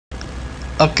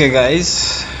Okay,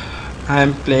 guys,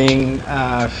 I'm playing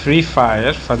Free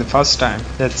Fire for the first time.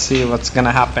 Let's see what's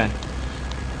gonna happen.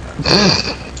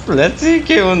 Let's see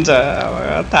के हुन्छ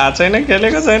थाहा छैन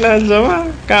खेलेको छैन अहिलेसम्म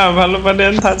कहाँ भन्नुपर्ने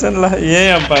पनि थाहा छैन ल यही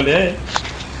अब्बाले है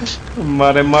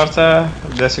मरे मर्छ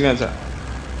जेसुकै हुन्छ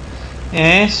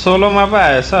ए सोलोमा पो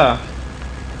आएछ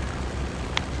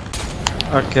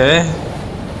ओके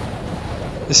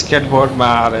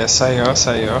स्केटबोर्डमा अरे सही हो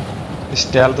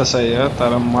स्टाइल त सही हो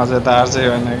तर मजेदार चाहिँ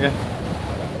होइन के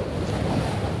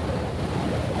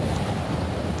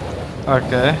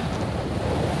ओके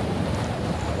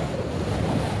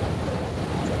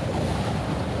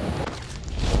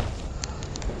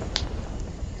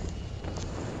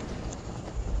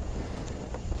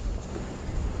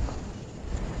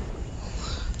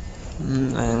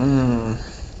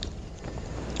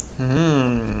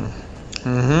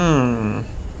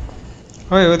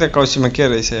ओइ उता कौशीमा के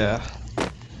रहेछ यार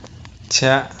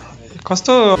छ्या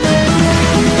कस्तो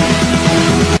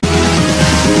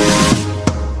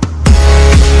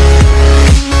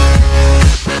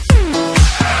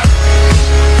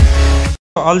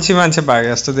अल्छी मान्छे भागे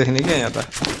जस्तो देख्ने क्या यहाँ त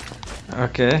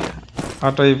ओके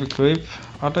अटो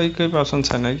इक्विप अप्सन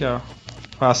छैन क्या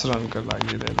फास्ट रनको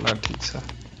लागि ल ठिक छ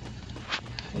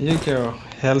यो के हो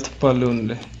हेल्थ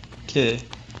बलुनले के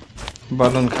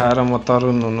बलुन खाएर म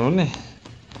तरुण हुनु नि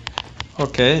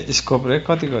ओके स्कोप रे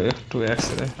कति गयो 2x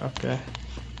रे ओके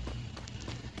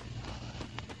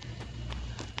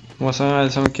मसँग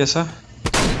अहिलेसम्म के छ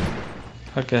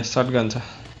ओके शटगन छ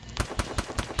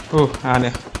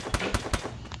हान्यो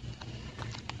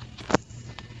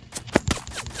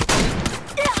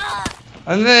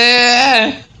अरे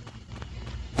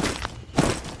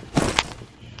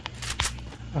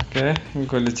ओके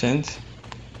गोली change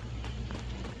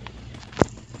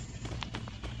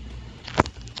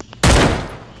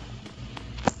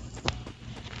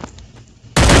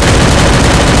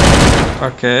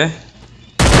Okay.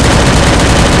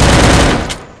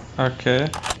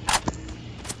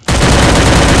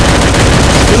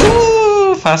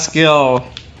 Ooh, fast kill.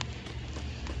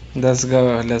 Let's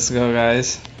go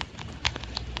guys.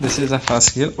 This is a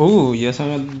fast kill. Oh,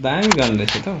 योसँग दामी गन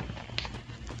रहेछ त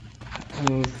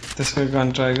त्यसको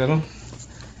गन ट्राई गरौँ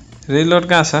रिलोड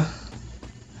कहाँ छ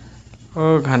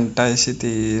ओ घन्टा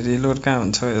सिटी रिलोड कहाँ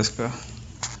हुन्छ यसको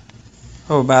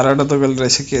ओ 12 त गोली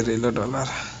रहेछ के रिलोड होला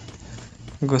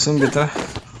घुसौँ भित्र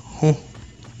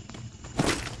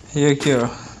यो के हो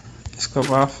scope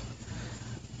of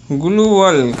glue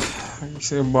wall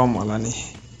bomb होला नि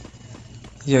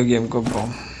यो गेमको बम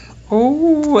ओ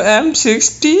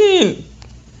M16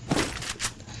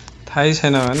 थाहै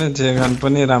छैन भने जे गन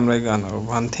पनि राम्रै गन हो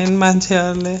भन्थेन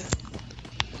मान्छेहरूले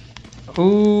ओ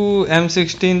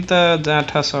M16 त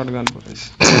जाठा शटगन पो रहेछ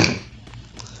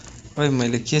ओइ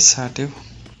मैले के साट्यो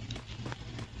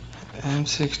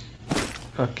M16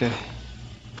 ओके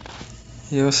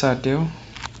यो साट्यो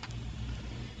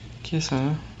केसँग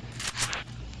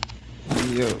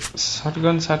यो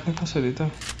शटगन साट्ने कसरी त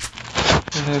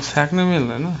फ्याक्नु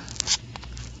मिल्दैन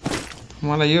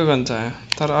मलाई यो गन चाहियो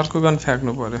तर अर्को गन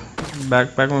फ्याक्नु पर्यो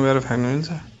ब्याकप्याकमा गएर फ्याक्नु मिल्छ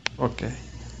ओके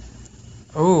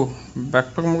ओ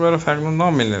ब्याकप्याकमा गएर फ्याक्नु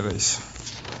नमिल्ने रहेछ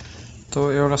त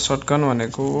एउटा शटगन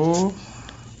भनेको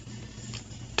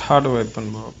थर्ड वेपन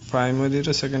भयो प्राइमरी र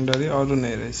सेकेन्डरी अरु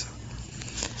नै रहेछ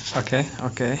ओके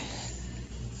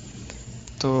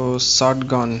तो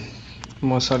शटगन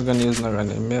म शटगन युज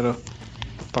नगर्ने मेरो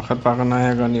पखत पाको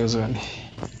नयाँ गन युज गर्ने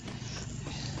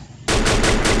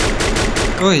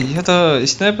ओइ यो त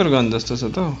स्नाइपर गन जस्तो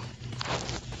छ त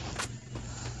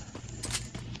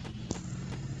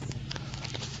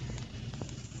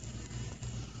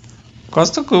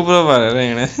कस्तो कुब्रो भरेर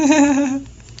हिँडे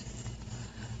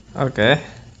ओके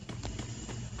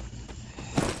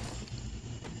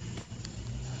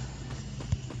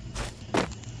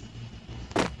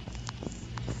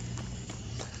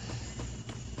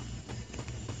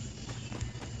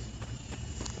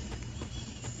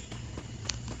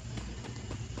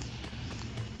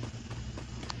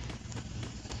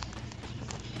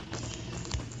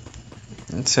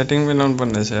सेटिङ मिलाउनु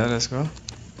पर्ने छ यार यसको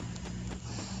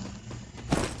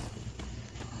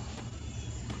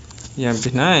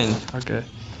MP9 ओके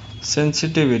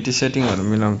सेन्सिटिभिटी सेटिङहरु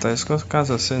मिलाउँ त यसको कहाँ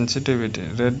छ sensitivity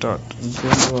red dot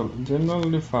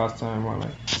generally fast छ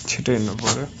मलाई छिटो हिँड्नु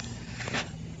पर्यो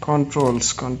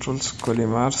कन्ट्रोल्स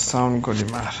गोलीमार साउन्ड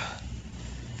गोलीमार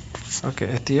ओके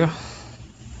यति हो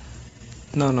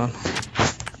नो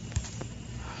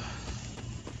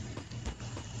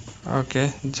ओके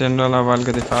जनरल अब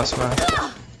अलिकति फास्ट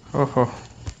भयो ओहो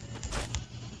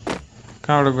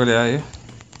कहाँबाट गोली आयो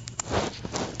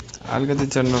अलिकति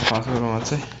जनरल फास्ट गरौँ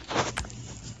चाहिँ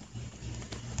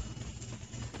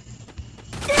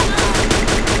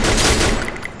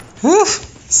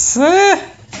से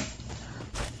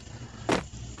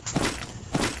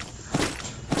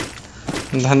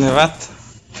धन्यवाद।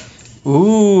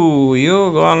 यो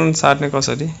गन सार्ने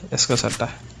कसरी यसको सट्टा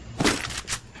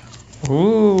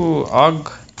अग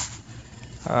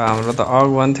हाम्रो त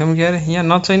अग भन्थ्यौं के अरे यहाँ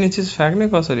नचाहिने चीज फ्याक्ने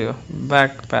कसरी हो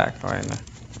ब्याकप्याक हैन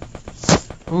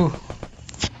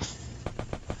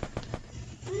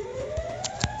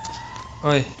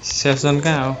ओइ सेफ जोन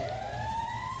कहाँ हो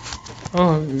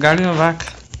गाडीमा भाग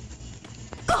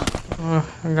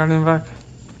गाडीमा भाग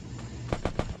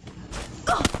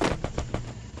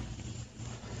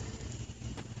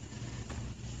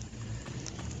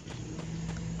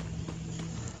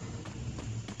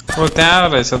त्यहाँ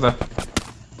रहेछ त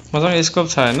मसँग स्कोप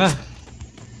छ हैन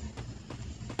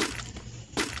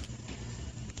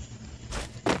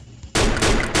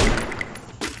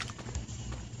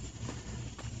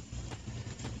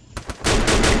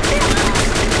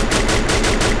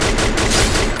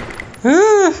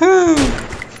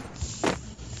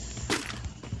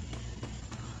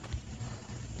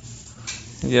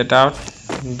Get out,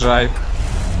 drive.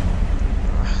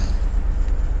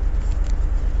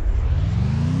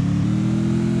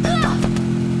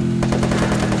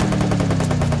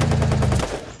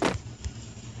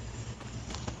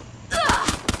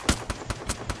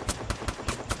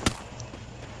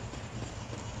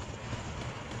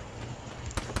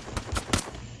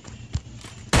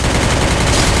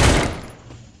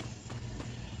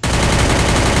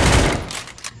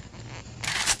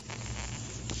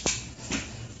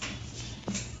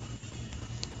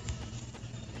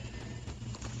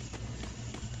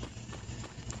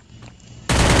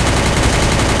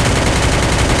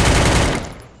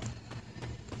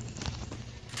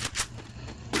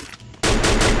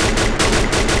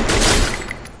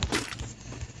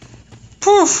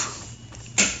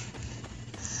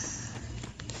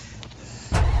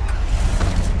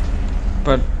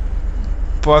 But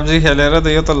PUBG खेलेर त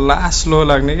यो त लास्ट लो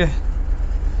लाग्ने के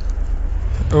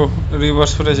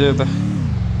रिभर्स पो रहेछ यो त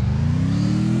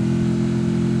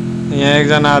यहाँ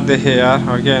एकजना देखे यार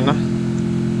हो कि हैन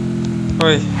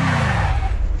ओइ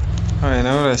हैन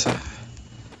रहेछ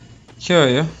के हो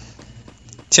यो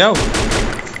च्याउ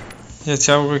यो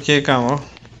च्याउको के काम हो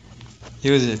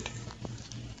युज इट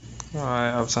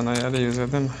अप्सन आइहाल्यो युज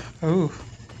गर्दैन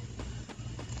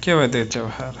के भयो त्यो च्याउ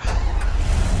खाएर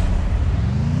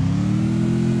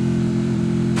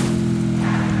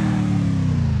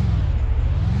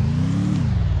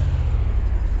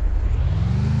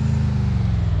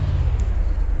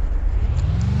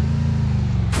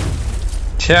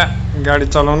छ्या गाडी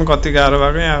चलाउनु कति गाह्रो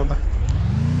भएको यहाँ त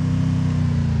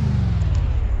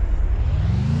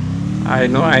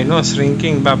I know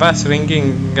shrinking बाबा shrinking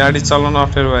गाडी चलाउन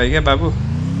अप्ठ्यारो भयो क्या बाबु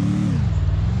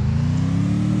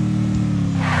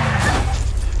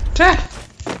छ्या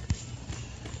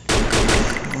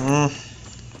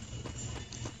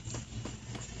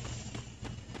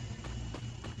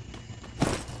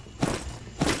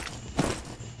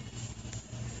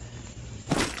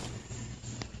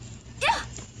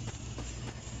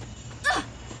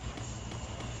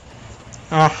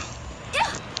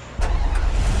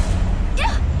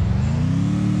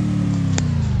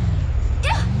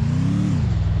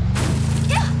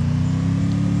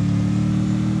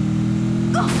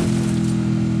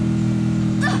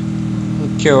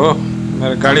के हो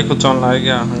मेरो गाडी कुचाउन लाग्यो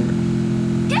क्या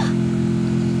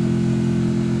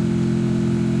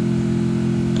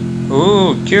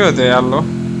के हो त्यो याल्लो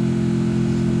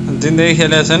जिन्दगी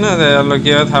खेलेको छैन त्यो याल्लो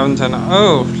के हो थाहा पनि छैन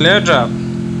flare drop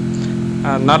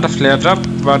not a flare drop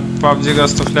but PUBG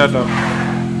goes to flare drop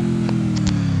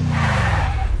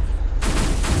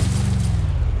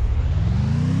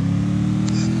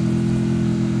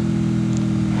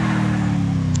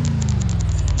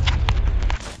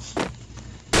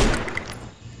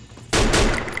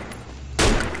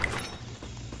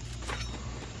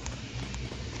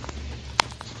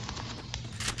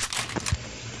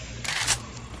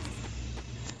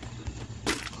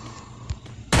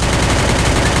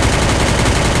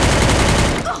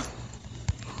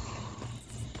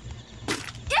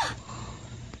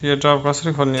यो ड्रप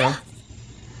कसरी खोल्ने हो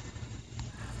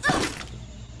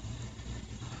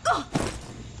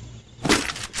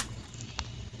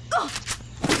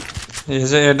यो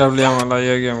चाहिँ एडब्ल्युएम होला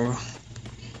यो गेमको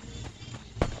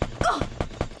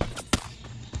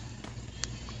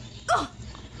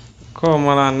को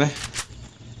मलाई हान्ने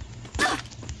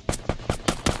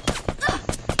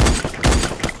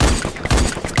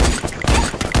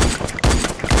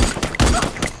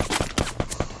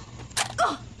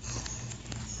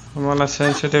मलाई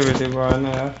सेन्सिटिभिटी भएन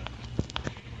यार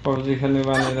PUBG खेल्ने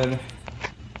बानीले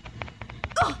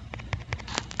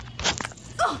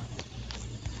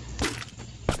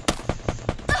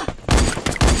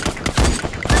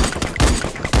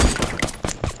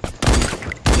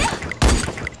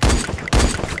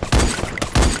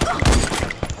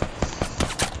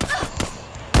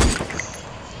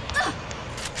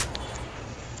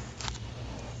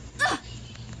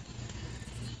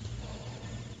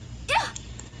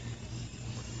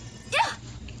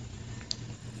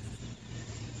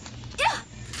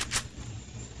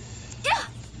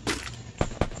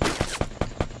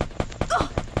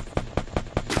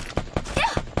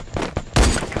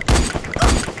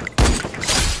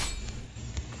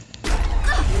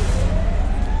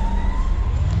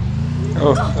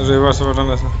ओ रिभर्स बटन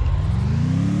रहेछ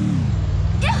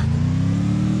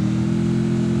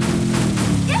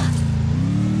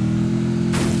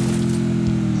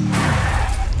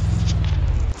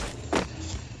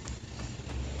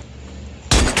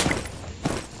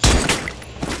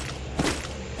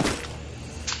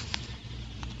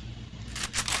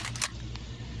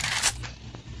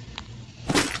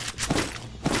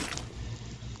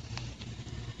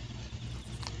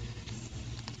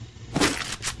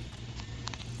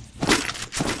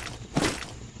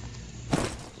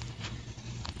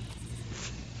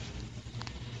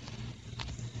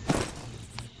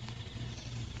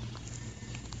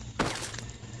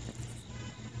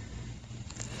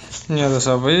यहाँ त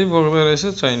सबै बोक्दो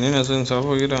रहेछ चाहिने नचाहिने सब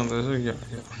बोकिरहँदो रहेछ क्या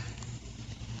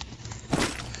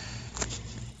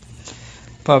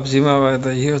पब्जीमा भए त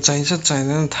यो चाहिन्छ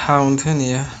चाहिँदैन थाहा हुन्थ्यो नि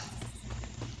यहाँ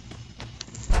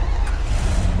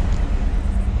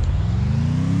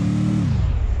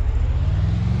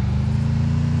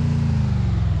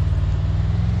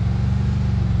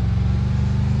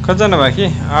कतिजना बाँकी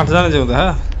 8 जना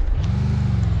जिउँदा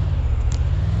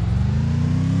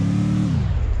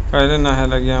कहिले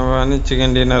नखाएर यहाँ भने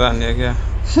चिकन डिनर हान्यो क्या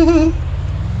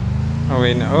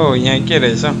होइन ओ यहाँ के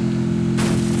रहेछ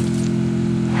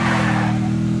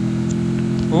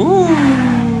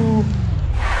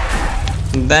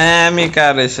दामी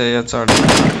कार रहेछ यो चढ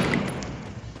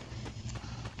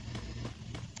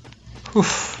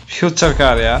फ्युचर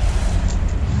कार यार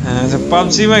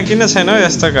पब्जीमा किन छैन हौ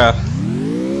यस्तो कार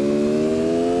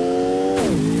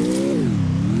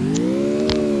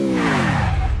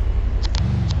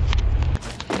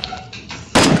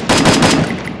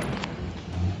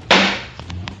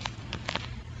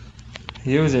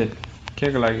युज इट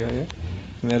के को लागि हो यो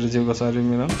मेरो जिउको शरीर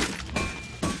मिलाउँ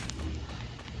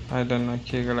आई डोन्ट नो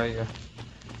के को लागि हो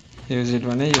युज इट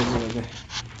भने युज गर्दै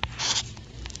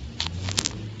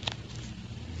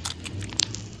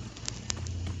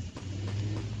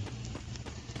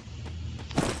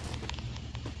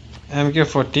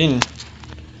MK14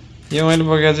 यो मैले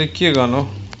बोकेको चाहिँ के गन हो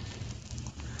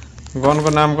गनको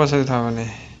नाम कसरी थाहा भने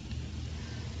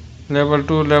लेभल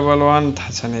 2 लेभल 1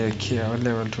 थाहा छैन यो के हो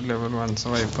लेभल 2 लेभल 1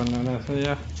 सबै पनि रहेछ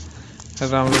या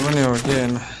राम्रो पनि हो कि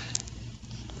हैन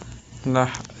ल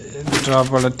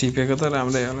ड्रपबाट टिपेको त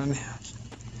राम्रै होला नि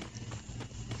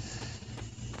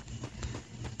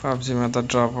पब्जीमा त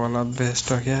ड्रप होला बेस्ट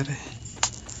हो क्या रे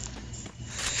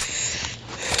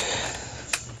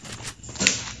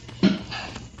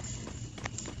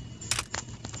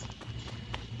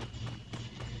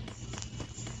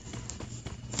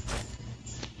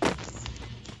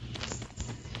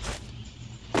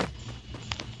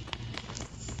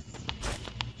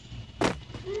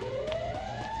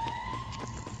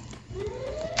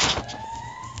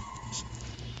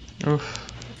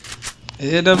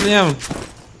AWM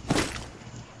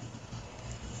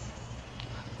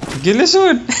गिले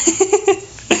सुट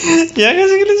यहाँ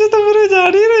कैसे गिले सुट मेरे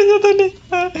झाड़ी रही था नहीं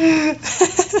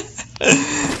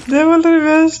लेवल 3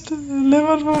 बेस्ट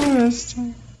लेवल 4 बेस्ट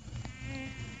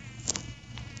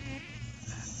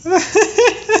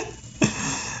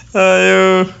आयो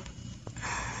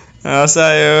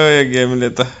आयो ये गेम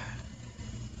लेता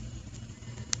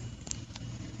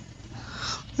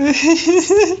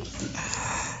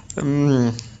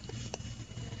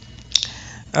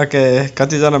ओके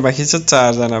कति जना बाँकी छ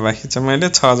 4 जना बाँकी छ मैले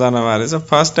 6 जना मारे छ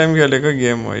फर्स्ट टाइम खेलेको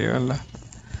गेम हो यो ल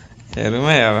हेरौँ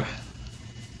है अब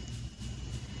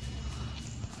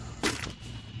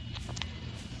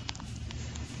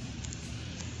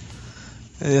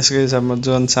यसको हिसाबमा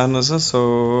जोन सानो छ सो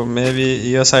मेबी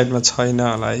यो साइडमा छैन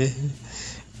होला है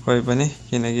कोही पनि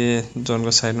किनकि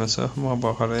जोनको साइडमा छ म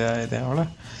भर्खरै आए त्यहाँबाट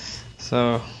सो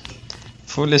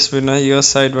फुल स्पिडमा यो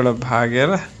साइडबाट भागेर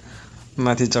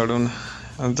माथि चढौँ न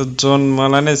अन्त जोन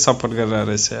मलाई नै सपोर्ट गरेर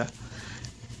रहेछ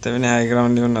त्यही पनि हाई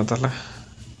ग्राउन्ड लिउँ न त ल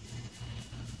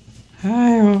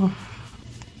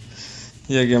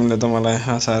यो गेमले त मलाई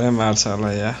हँसारै मार्छ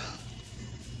होला या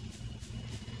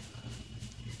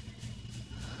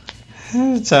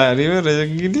चारी रहेछ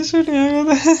गिली सुट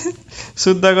यहाँ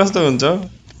सुत्दा कस्तो हुन्छ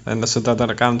होइन सुत्दा त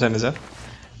काम छैन छ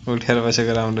उठेर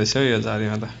बसेको राम्रो रहेछ यो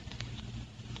झारीमा त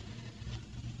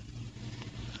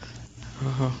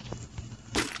ओहो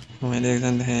मैले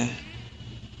एकजना देखेँ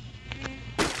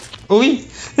ओइ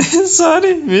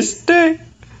सरी मिस्टेक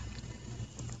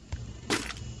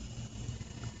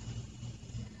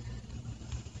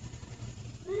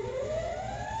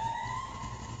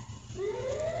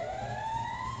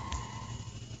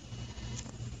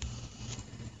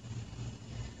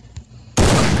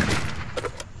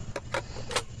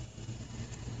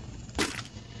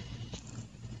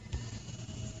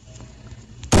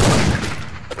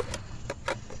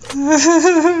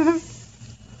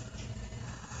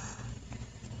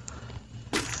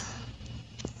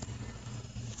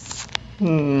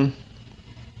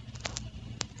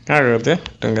कहाँ गयो त्यो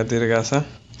ढुङ्गातिर गएको छ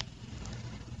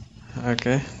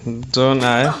ओके जोन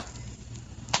आयो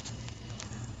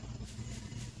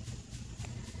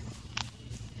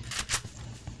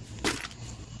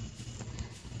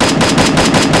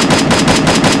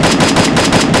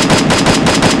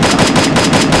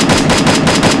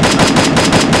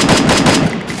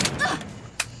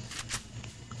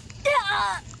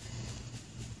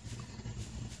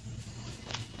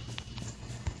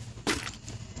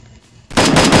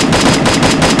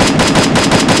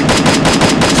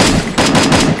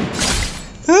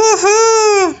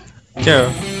क्या हो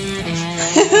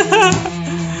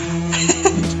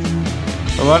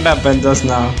What happened just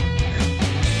now?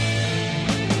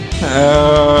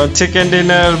 Chicken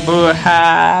dinner,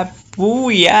 booyah,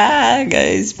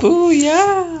 guys,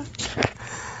 booyah.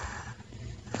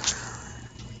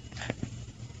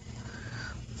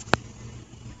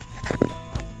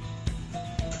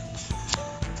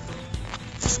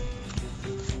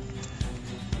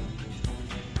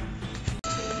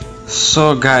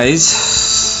 So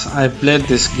guys, I played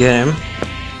this game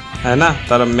हैन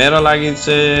तर मेरो लागि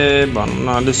चाहिँ भन्न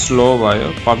अलि स्लो भयो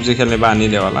पबजी खेल्ने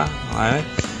बानीले होला है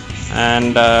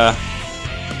एन्ड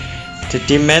त्यो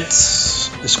टिममेट्स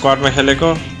स्क्वाडमा खेलेको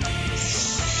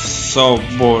सो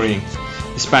बोरिङ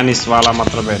स्पेनिश वाला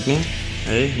मात्र भेट्ने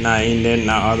है ना इन्डियन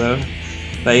ना अदर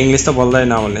र इंग्लिश त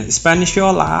बोल्दैन उले स्पेनिश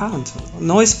होला भन्छ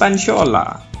नो स्पेनिश होला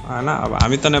हैन अब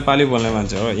हामी त नेपाली बोल्ने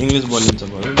मान्छे हो इंग्लिश बोलिन्छ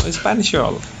भयो स्पेनिश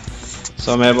होला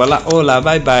सो मैं बोला Ola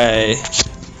bye bye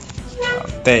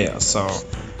there. So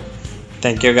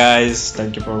thank you guys,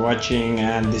 thank you for watching,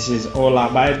 and this is Ola,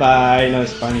 bye bye, no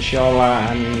Spanish Ola,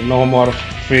 and no more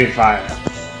Free Fire.